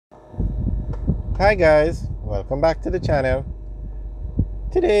Hi guys, welcome back to the channel.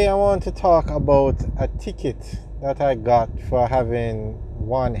 Today I want to talk about a ticket that I got for having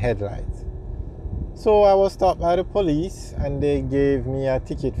one headlight. So I was stopped by the police and they gave me a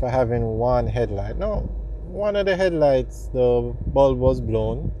ticket for having one headlight. Now, one of the headlights, the bulb was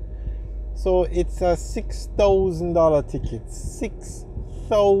blown. So it's a $6,000 ticket.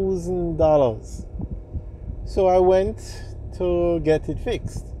 $6,000. So I went to get it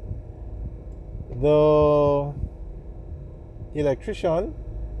fixed. The electrician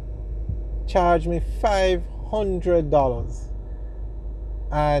charged me $500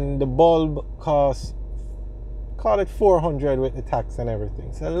 and the bulb cost, call it $400 with the tax and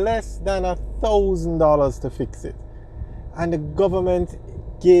everything, so less than $1,000 to fix it, and the government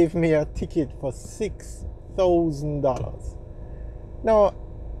gave me a ticket for $6,000. Now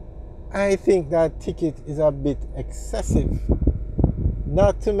I think that ticket is a bit excessive,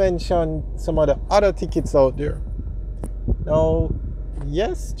 not to mention some of the other tickets out there. Now,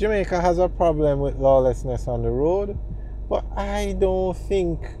 yes, Jamaica has a problem with lawlessness on the road, but I don't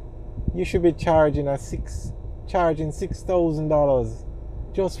think you should be charging $6,000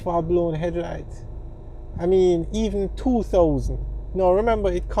 just for a blown headlight. I mean, even $2,000. Now, remember,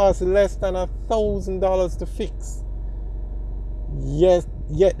 it costs less than $1,000 to fix. Yes,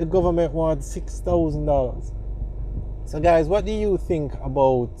 yet the government wants $6,000. So guys, what do you think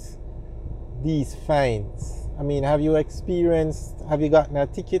about these fines? I mean, have you gotten a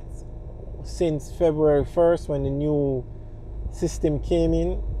ticket since February 1st when the new system came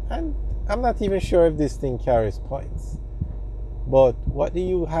in? And I'm not even sure if this thing carries points. But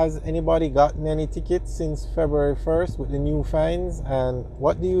has anybody gotten any tickets since February 1st with the new fines? And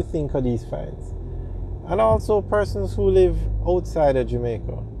what do you think of these fines? And also persons who live outside of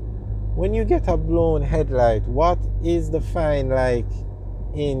Jamaica. When you get a blown headlight, what is the fine like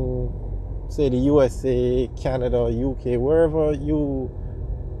in, say, the USA, Canada, UK, wherever you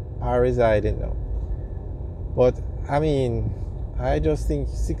are residing now? But I mean, I just think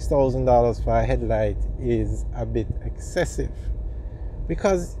 $6,000 for a headlight is a bit excessive,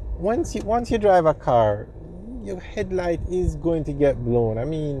 because once you drive a car, your headlight is going to get blown. I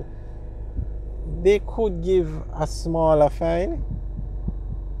mean, they could give a smaller fine,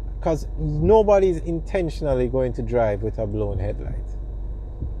 because nobody's intentionally going to drive with a blown headlight.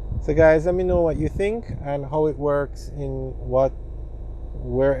 So guys, let me know what you think and how it works in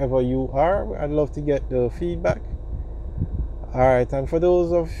wherever you are. I'd love to get the feedback. Alright, and for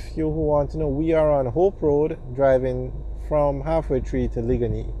those of you who want to know, we are on Hope Road, driving from Halfway Tree to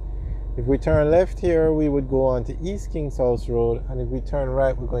Ligony. If we turn left here, we would go on to East Kings House Road, and if we turn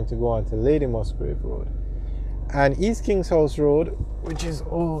right, we're going to go on to Lady Musgrave Road. And East Kings House Road, which is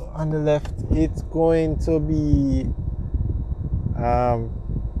on the left, it's going to be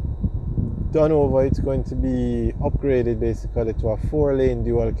done over. It's going to be upgraded basically to a 4-lane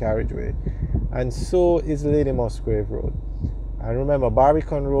dual carriageway, and so is Lady Musgrave Road. And remember,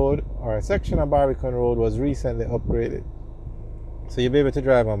 Barbican Road, or a section of Barbican Road, was recently upgraded, so you'll be able to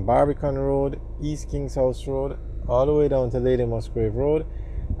drive on Barbican Road, East Kings House Road, all the way down to Lady Musgrave Road.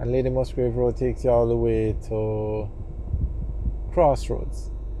 And Lady Musgrave Road takes you all the way to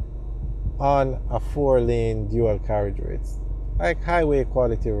Crossroads on a 4-lane dual carriageway. It's like highway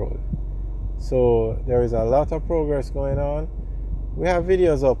quality road. So there is a lot of progress going on. We have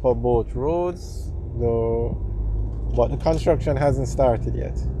videos up of both roads, though, but the construction hasn't started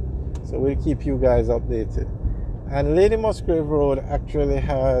yet. So we'll keep you guys updated. And Lady Musgrave Road actually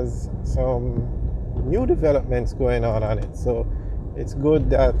has some new developments going on it. So it's good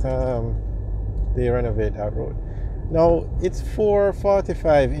that they renovate that road. Now it's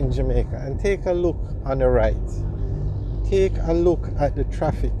 4:45 in Jamaica, and take a look on the right. Take a look at the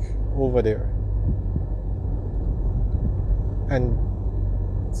traffic over there. And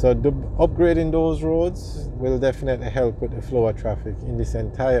so upgrading those roads will definitely help with the flow of traffic in this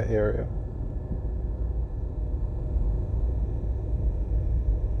entire area.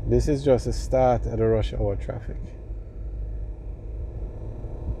 This is just the start of the rush hour traffic.